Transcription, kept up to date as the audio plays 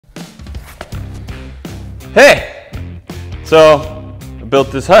Hey! So, I built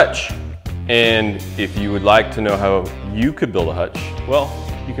this hutch. And if you would like to know how you could build a hutch, well,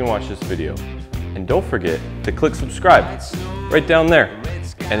 you can watch this video. And don't forget to click subscribe right down there.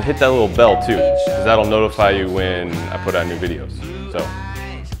 And hit that little bell too, because that'll notify you when I put out new videos. So,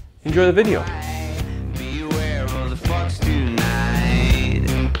 enjoy the video.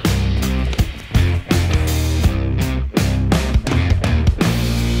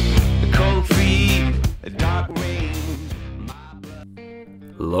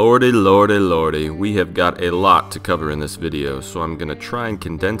 Lordy, lordy, lordy, we have got a lot to cover in this video, so I'm going to try and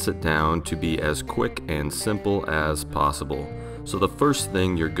condense it down to be as quick and simple as possible. So the first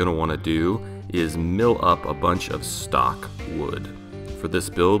thing you're going to want to do is mill up a bunch of stock wood. For this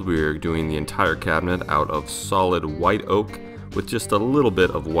build, we are doing the entire cabinet out of solid white oak with just a little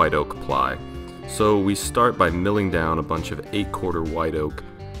bit of white oak ply. So we start by milling down a bunch of 8/4 white oak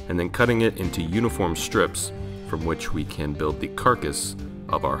and then cutting it into uniform strips from which we can build the carcass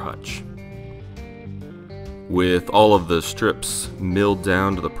of our hutch. With all of the strips milled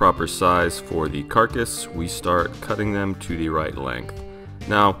down to the proper size for the carcass, we start cutting them to the right length.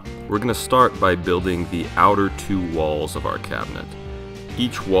 Now, we're going to start by building the outer 2 walls of our cabinet.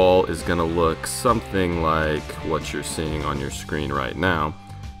 Each wall is going to look something like what you're seeing on your screen right now.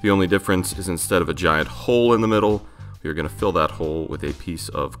 The only difference is instead of a giant hole in the middle, we're going to fill that hole with a piece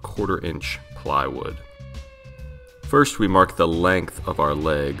of 1/4-inch plywood. First, we mark the length of our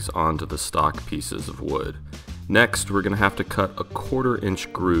legs onto the stock pieces of wood. Next, we're going to have to cut a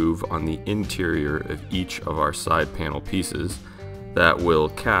 1/4-inch groove on the interior of each of our side panel pieces that will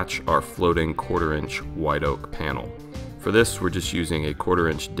catch our floating 1/4-inch white oak panel. For this, we're just using a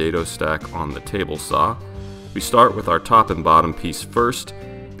 1/4-inch dado stack on the table saw. We start with our top and bottom piece first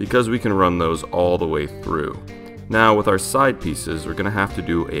because we can run those all the way through. Now with our side pieces, we're going to have to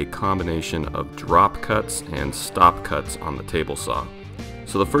do a combination of drop cuts and stop cuts on the table saw.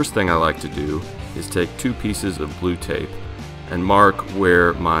 So the first thing I like to do is take 2 pieces of blue tape and mark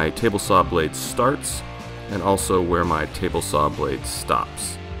where my table saw blade starts and also where my table saw blade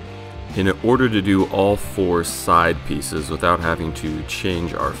stops. In order to do all 4 side pieces without having to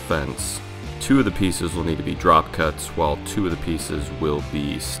change our fence, 2 of the pieces will need to be drop cuts while 2 of the pieces will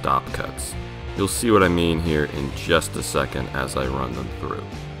be stop cuts. You'll see what I mean here in just a second as I run them through.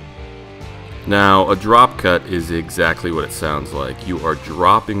 Now, a drop cut is exactly what it sounds like. You are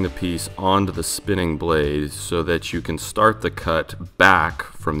dropping the piece onto the spinning blade so that you can start the cut back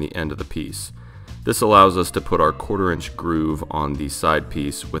from the end of the piece. This allows us to put our 1/4-inch groove on the side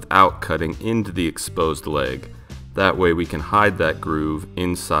piece without cutting into the exposed leg. That way we can hide that groove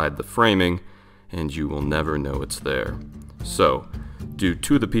inside the framing and you will never know it's there. So, do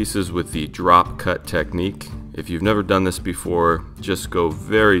 2 of the pieces with the drop cut technique. If you've never done this before, just go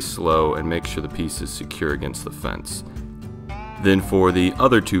very slow and make sure the piece is secure against the fence. Then for the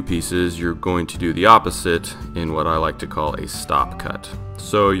other 2 pieces, you're going to do the opposite in what I like to call a stop cut.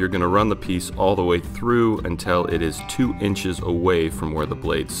 So you're going to run the piece all the way through until it is 2 inches away from where the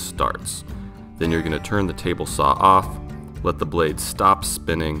blade starts. Then you're going to turn the table saw off, let the blade stop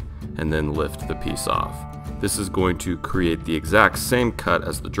spinning, and then lift the piece off. This is going to create the exact same cut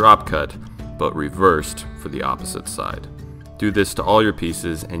as the drop cut, but reversed for the opposite side. Do this to all your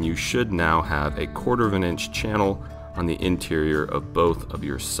pieces and you should now have a 1/4-inch channel on the interior of both of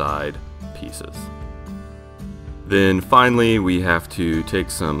your side pieces. Then finally we have to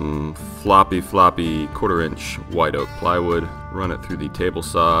take some floppy 1/4-inch white oak plywood, run it through the table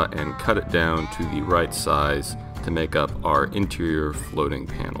saw and cut it down to the right size to make up our interior floating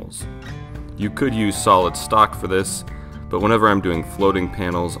panels. You could use solid stock for this, but whenever I'm doing floating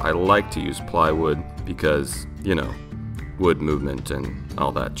panels, I like to use plywood because, you know, wood movement and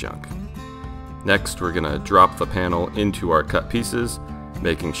all that junk. Next, we're going to drop the panel into our cut pieces,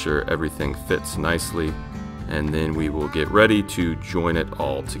 making sure everything fits nicely, and then we will get ready to join it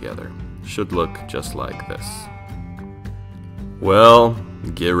all together. Should look just like this. Well,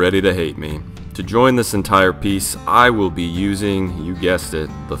 get ready to hate me. To join this entire piece, I will be using, you guessed it,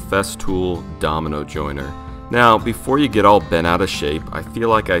 the Festool domino joiner. Now, before you get all bent out of shape, I feel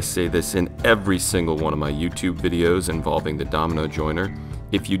like I say this in every single one of my YouTube videos involving the domino joiner.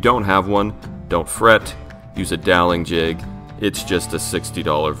 If you don't have one, don't fret, use a doweling jig. It's just a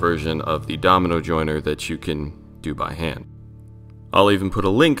 $60 version of the domino joiner that you can do by hand. I'll even put a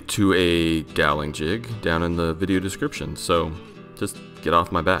link to a doweling jig down in the video description, so just get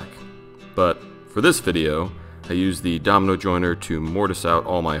off my back. But for this video, I use the domino joiner to mortise out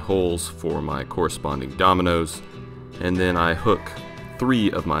all my holes for my corresponding dominoes, and then I hook 3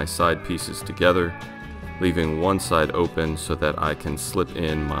 of my side pieces together, leaving one side open so that I can slip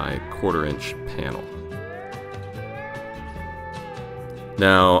in my 1/4-inch panel.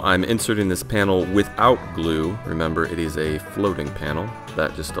 Now I'm inserting this panel without glue. Remember, it is a floating panel.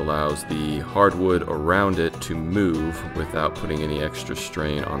 That just allows the hardwood around it to move without putting any extra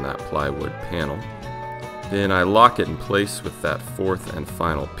strain on that plywood panel. Then I lock it in place with that fourth and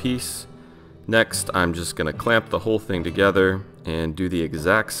final piece. Next, I'm just going to clamp the whole thing together and do the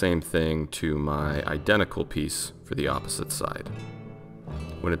exact same thing to my identical piece for the opposite side.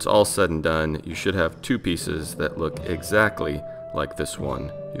 When it's all said and done, you should have two pieces that look exactly like this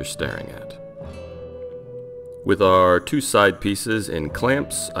one you're staring at. With our two side pieces in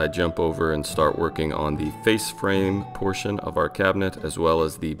clamps, I jump over and start working on the face frame portion of our cabinet, as well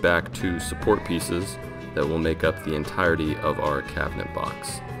as the back two support pieces that will make up the entirety of our cabinet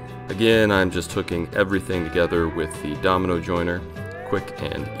box. Again, I'm just hooking everything together with the domino joiner, quick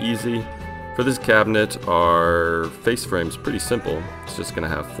and easy. For this cabinet, our face frame is pretty simple. It's just going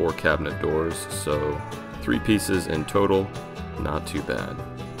to have 4 cabinet doors, so 3 pieces in total. Not too bad.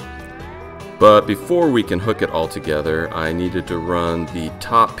 But before we can hook it all together, I needed to run the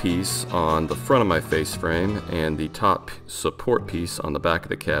top piece on the front of my face frame and the top support piece on the back of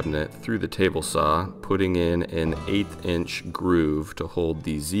the cabinet through the table saw, putting in an 1/8 inch groove to hold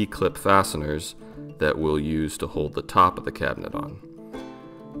the Z-clip fasteners that we'll use to hold the top of the cabinet on.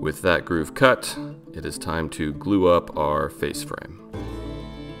 With that groove cut, it is time to glue up our face frame.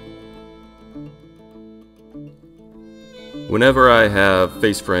 Whenever I have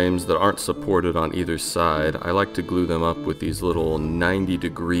face frames that aren't supported on either side, I like to glue them up with these little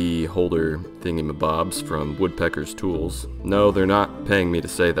 90-degree holder thingamabobs from Woodpecker's Tools. No, they're not paying me to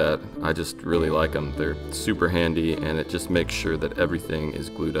say that. I just really like them. They're super handy, and it just makes sure that everything is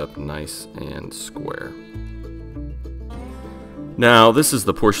glued up nice and square. Now, this is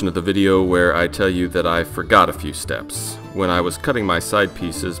the portion of the video where I tell you that I forgot a few steps. When I was cutting my side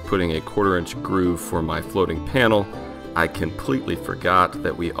pieces, putting a 1/4 inch groove for my floating panel, I completely forgot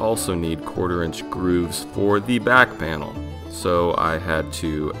that we also need 1/4 inch grooves for the back panel. So I had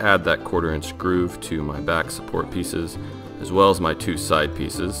to add that 1/4 inch groove to my back support pieces, as well as my 2 side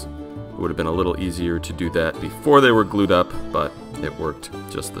pieces. It would have been a little easier to do that before they were glued up, but it worked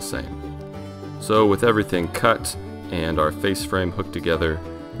just the same. So with everything cut and our face frame hooked together,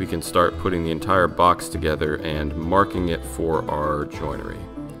 we can start putting the entire box together and marking it for our joinery.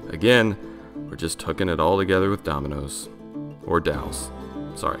 Again, we're just hooking it all together with dominoes, or dowels,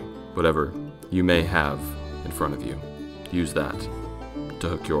 sorry, whatever you may have in front of you. Use that to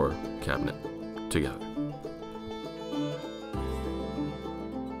hook your cabinet together.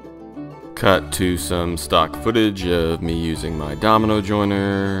 Cut to some stock footage of me using my domino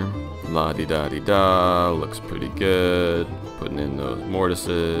joiner. La-di-da-di-da, looks pretty good. Putting in those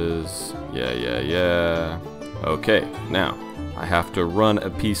mortises, yeah. Okay, now I have to run a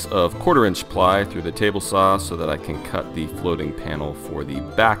piece of 1/4 inch ply through the table saw so that I can cut the floating panel for the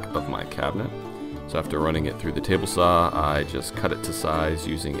back of my cabinet. So after running it through the table saw, I just cut it to size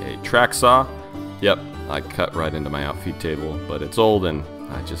using a track saw. Yep, I cut right into my outfeed table, but it's old and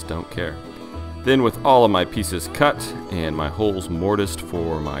I just don't care. Then with all of my pieces cut and my holes mortised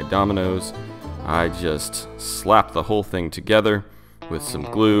for my dominoes, I just slap the whole thing together with some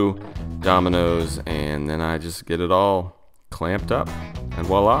glue, dominoes, and then I just get it all clamped up, and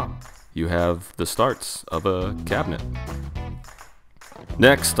voila, you have the starts of a cabinet.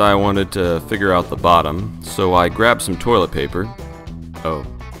 Next, I wanted to figure out the bottom, so I grabbed some toilet paper. Oh,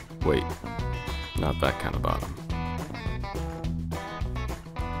 wait, not that kind of bottom.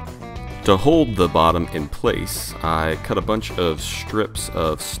 To hold the bottom in place, I cut a bunch of strips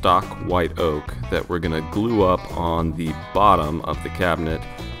of stock white oak that we're going to glue up on the bottom of the cabinet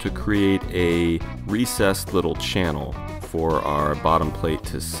to create a recessed little channel for our bottom plate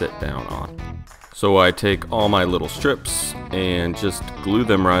to sit down on. So I take all my little strips and just glue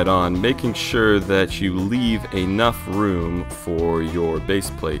them right on, making sure that you leave enough room for your base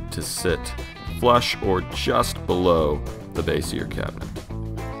plate to sit flush or just below the base of your cabinet.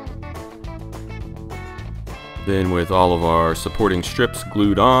 Then with all of our supporting strips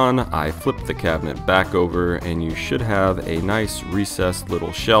glued on, I flip the cabinet back over and you should have a nice recessed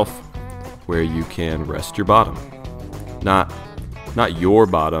little shelf where you can rest your bottom. Not your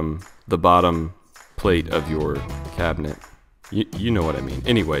bottom, the bottom plate of your cabinet. You know what I mean.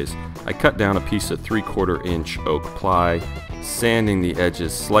 Anyways, I cut down a piece of 3/4 inch oak ply, sanding the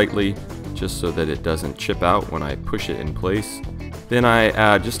edges slightly just so that it doesn't chip out when I push it in place. Then I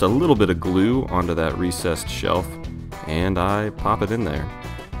add just a little bit of glue onto that recessed shelf and I pop it in there.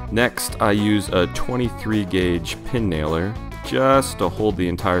 Next, I use a 23 gauge pin nailer just to hold the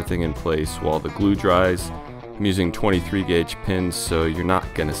entire thing in place while the glue dries. I'm using 23 gauge pins, so you're not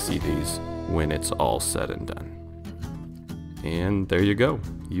going to see these when it's all said and done. And there you go.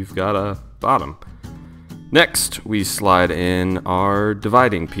 You've got a bottom. Next, we slide in our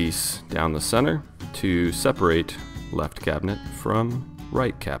dividing piece down the center to separate left cabinet from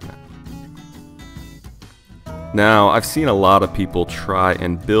right cabinet. Now, I've seen a lot of people try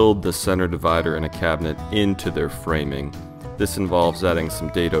and build the center divider in a cabinet into their framing. This involves adding some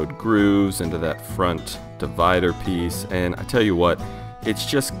dadoed grooves into that front divider piece, and I tell you what, it's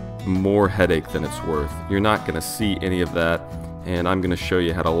just more headache than it's worth. You're not going to see any of that, and I'm going to show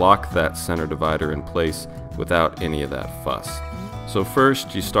you how to lock that center divider in place without any of that fuss. So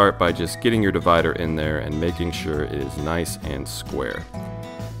first, you start by just getting your divider in there and making sure it is nice and square.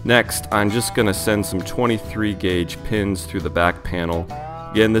 Next, I'm just going to send some 23 gauge pins through the back panel.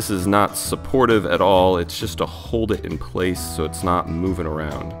 Again, this is not supportive at all, it's just to hold it in place so it's not moving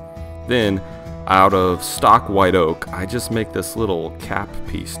around. Then, out of stock white oak, I just make this little cap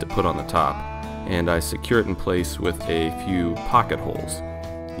piece to put on the top, and I secure it in place with a few pocket holes.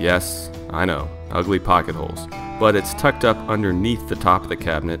 Yes, I know, ugly pocket holes, but it's tucked up underneath the top of the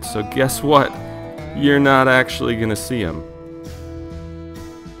cabinet, so guess what? You're not actually going to see them.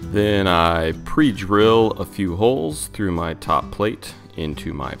 Then I pre-drill a few holes through my top plate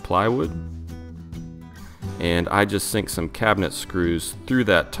into my plywood, and I just sink some cabinet screws through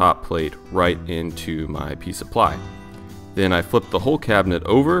that top plate right into my piece of ply. Then I flip the whole cabinet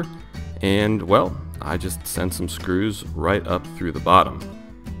over, and well, I just send some screws right up through the bottom.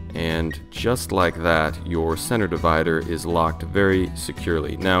 And just like that, your center divider is locked very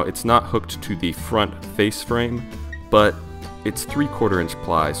securely. Now, it's not hooked to the front face frame, but it's 3/4 inch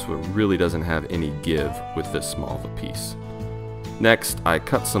ply, so it really doesn't have any give with this small of a piece. Next, I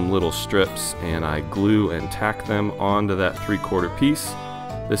cut some little strips and I glue and tack them onto that 3/4 piece.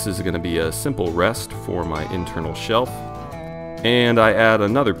 This is going to be a simple rest for my internal shelf. And I add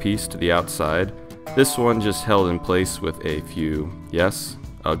another piece to the outside. This one just held in place with a few, yes,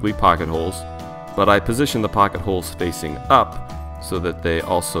 ugly pocket holes, but I position the pocket holes facing up so that they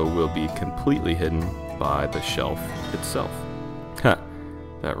also will be completely hidden by the shelf itself. Ha,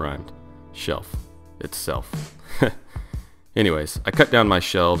 that rhymed. Shelf itself. Anyways, I cut down my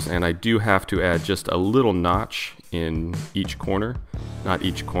shelves, and I do have to add just a little notch in each corner. Not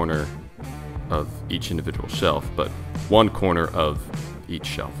each corner of each individual shelf, but one corner of each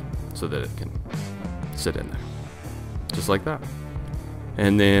shelf so that it can sit in there. Just like that.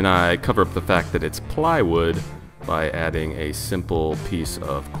 And then I cover up the fact that it's plywood by adding a simple piece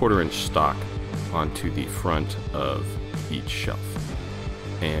of 1/4 inch stock onto the front of each shelf.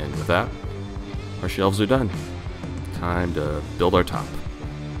 And with that, our shelves are done. Time to build our top.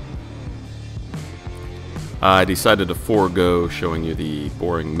 I decided to forego showing you the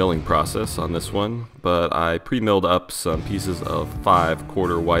boring milling process on this one, but I pre-milled up some pieces of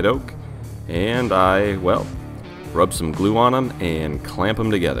 5/4 white oak, and I, well, rubbed some glue on them and clamp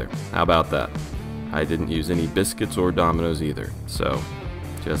them together. How about that? I didn't use any biscuits or dominoes either, so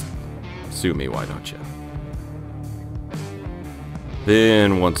just sue me, why don't you?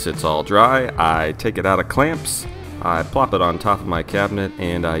 Then once it's all dry, I take it out of clamps, I plop it on top of my cabinet,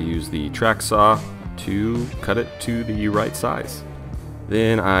 and I use the track saw to cut it to the right size.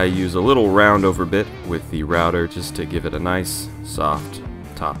 Then I use a little round over bit with the router just to give it a nice, soft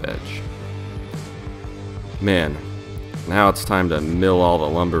top edge. Man, now it's time to mill all the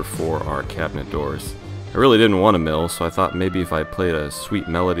lumber for our cabinet doors. I really didn't want to mill, so I thought maybe if I played a sweet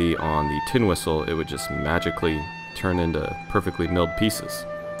melody on the tin whistle, it would just magically turn into perfectly milled pieces.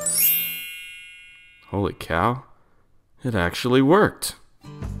 Holy cow, it actually worked!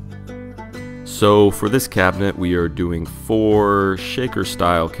 So for this cabinet, we are doing 4 shaker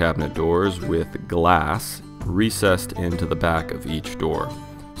style cabinet doors with glass recessed into the back of each door.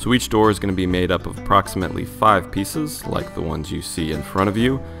 So each door is going to be made up of approximately 5 pieces, like the ones you see in front of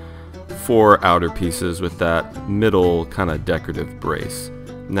you, 4 outer pieces with that middle kind of decorative brace.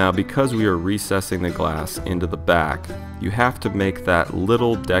 Now, because we are recessing the glass into the back, you have to make that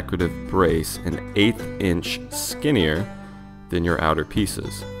little decorative brace an 1/8 inch skinnier than your outer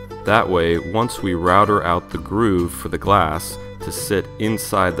pieces. That way, once we router out the groove for the glass to sit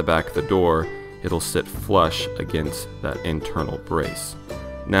inside the back of the door, it'll sit flush against that internal brace.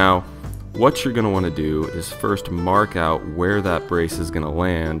 Now, what you're going to want to do is first mark out where that brace is going to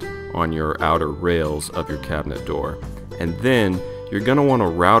land on your outer rails of your cabinet door. And then you're going to want to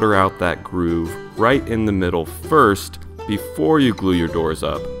router out that groove right in the middle first before you glue your doors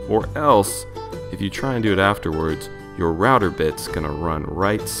up, or else, if you try and do it afterwards, your router bit's going to run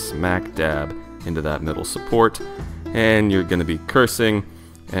right smack dab into that middle support, and you're going to be cursing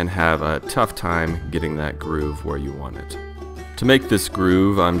and have a tough time getting that groove where you want it To make this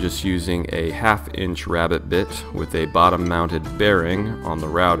groove, I'm just using a 1/2 inch rabbet bit with a bottom mounted bearing on the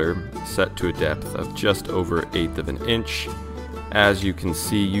router set to a depth of just over 1/8 of an inch. As you can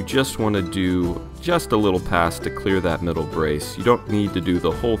see, you just want to do just a little pass to clear that middle brace. You don't need to do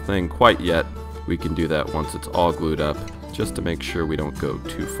the whole thing quite yet. We can do that once it's all glued up, just to make sure we don't go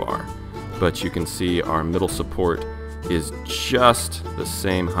too far. But you can see our middle support is just the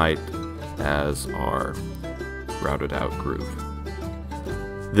same height as our routed out groove.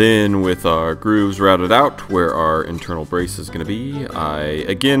 Then with our grooves routed out where our internal brace is going to be, I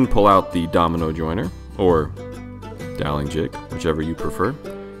again pull out the domino joiner, or doweling jig, whichever you prefer,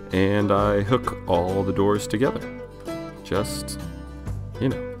 and I hook all the doors together. Just, you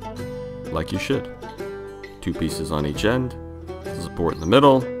know, like you should. 2 pieces on each end, support in the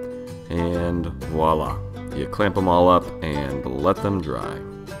middle, and voila. You clamp them all up and let them dry.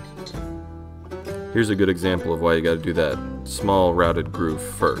 Here's a good example of why you got to do that small routed groove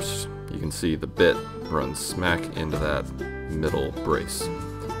first. You can see the bit runs smack into that middle brace.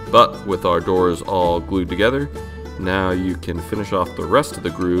 But with our doors all glued together, now you can finish off the rest of the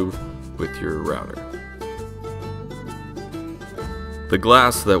groove with your router. The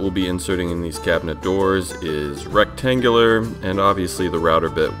glass that we'll be inserting in these cabinet doors is rectangular, and obviously the router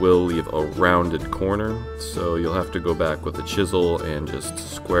bit will leave a rounded corner, so you'll have to go back with a chisel and just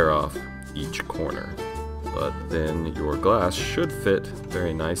square off each corner. But then your glass should fit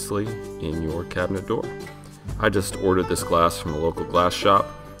very nicely in your cabinet door. I just ordered this glass from a local glass shop.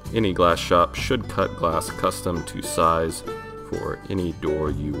 Any glass shop should cut glass custom to size for any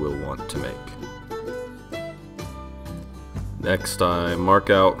door you will want to make. Next, I mark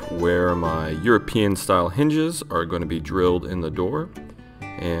out where my European style hinges are going to be drilled in the door,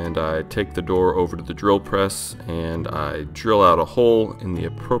 and I take the door over to the drill press and I drill out a hole in the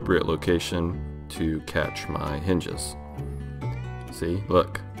appropriate location to catch my hinges. See,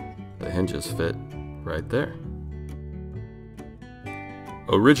 look, the hinges fit right there.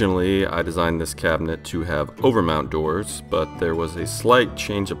 Originally, I designed this cabinet to have overmount doors, but there was a slight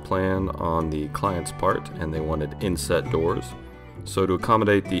change of plan on the client's part and they wanted inset doors. So to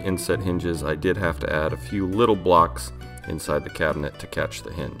accommodate the inset hinges, I did have to add a few little blocks inside the cabinet to catch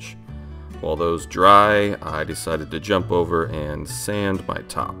the hinge. While those dry, I decided to jump over and sand my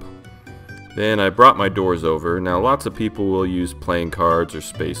top. Then I brought my doors over. Now lots of people will use playing cards or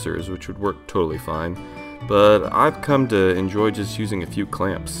spacers, which would work totally fine. But I've come to enjoy just using a few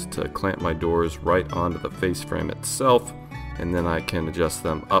clamps to clamp my doors right onto the face frame itself, and then I can adjust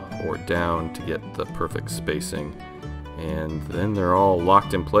them up or down to get the perfect spacing. And then they're all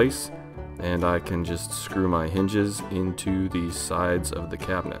locked in place, and I can just screw my hinges into the sides of the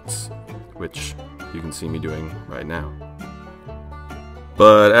cabinets, which you can see me doing right now.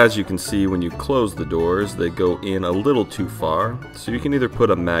 But as you can see, when you close the doors, they go in a little too far, so you can either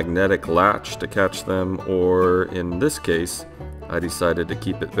put a magnetic latch to catch them, or in this case, I decided to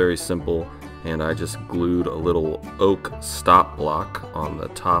keep it very simple, and I just glued a little oak stop block on the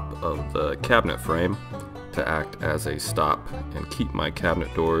top of the cabinet frame to act as a stop and keep my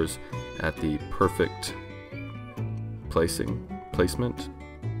cabinet doors at the perfect placement.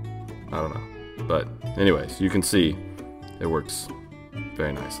 I don't know. But anyways, you can see it works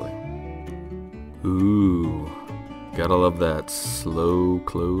very nicely. Ooh, gotta love that slow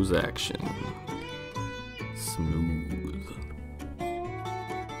close action. Smooth.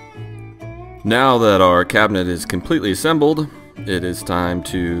 Now that our cabinet is completely assembled, it is time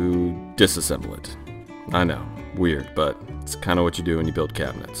to disassemble it. I know, weird, but it's kind of what you do when you build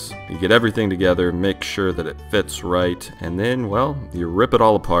cabinets. You get everything together, make sure that it fits right, and then, well, you rip it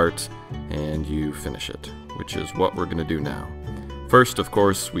all apart and you finish it, which is what we're going to do now. First, of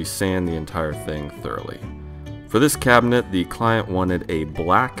course, we sand the entire thing thoroughly. For this cabinet, the client wanted a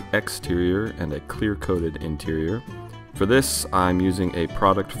black exterior and a clear-coated interior. For this, I'm using a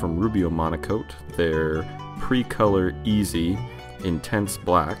product from Rubio Monocoat, their Pre-Color Easy Intense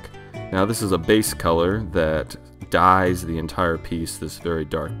Black. Now this is a base color that dyes the entire piece this very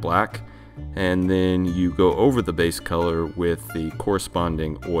dark black, and then you go over the base color with the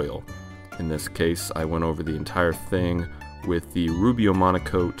corresponding oil. In this case, I went over the entire thing with the Rubio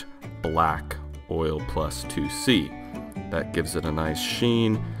Monocoat Black Oil Plus 2C. That gives it a nice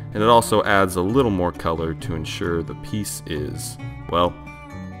sheen, and it also adds a little more color to ensure the piece is, well,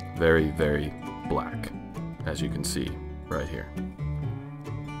 very, very black, as you can see right here.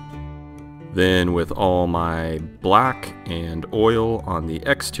 Then with all my black and oil on the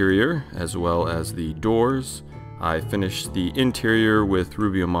exterior, as well as the doors, I finished the interior with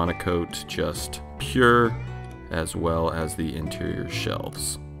Rubio Monocoat Just Pure, as well as the interior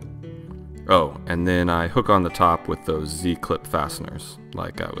shelves. Oh, and then I hook on the top with those Z-clip fasteners,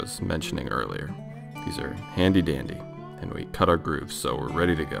 like I was mentioning earlier. These are handy dandy, and we cut our grooves, so we're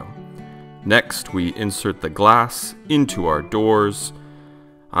ready to go. Next, we insert the glass into our doors.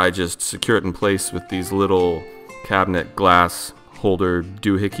 I just secure it in place with these little cabinet glass holder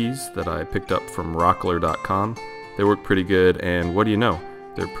doohickeys that I picked up from rockler.com. They work pretty good, and what do you know?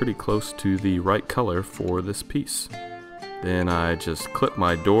 They're pretty close to the right color for this piece. Then I just clip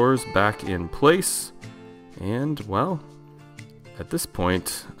my doors back in place, and well, at this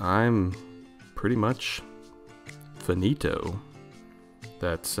point, I'm pretty much finito.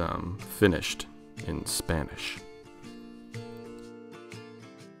 That's finished in Spanish.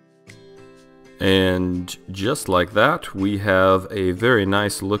 And just like that, we have a very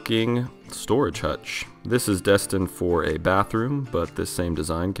nice looking storage hutch. This is destined for a bathroom, but this same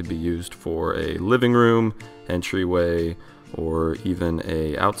design could be used for a living room, entryway, or even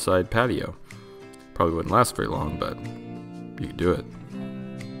a outside patio. Probably wouldn't last very long, but you could do it.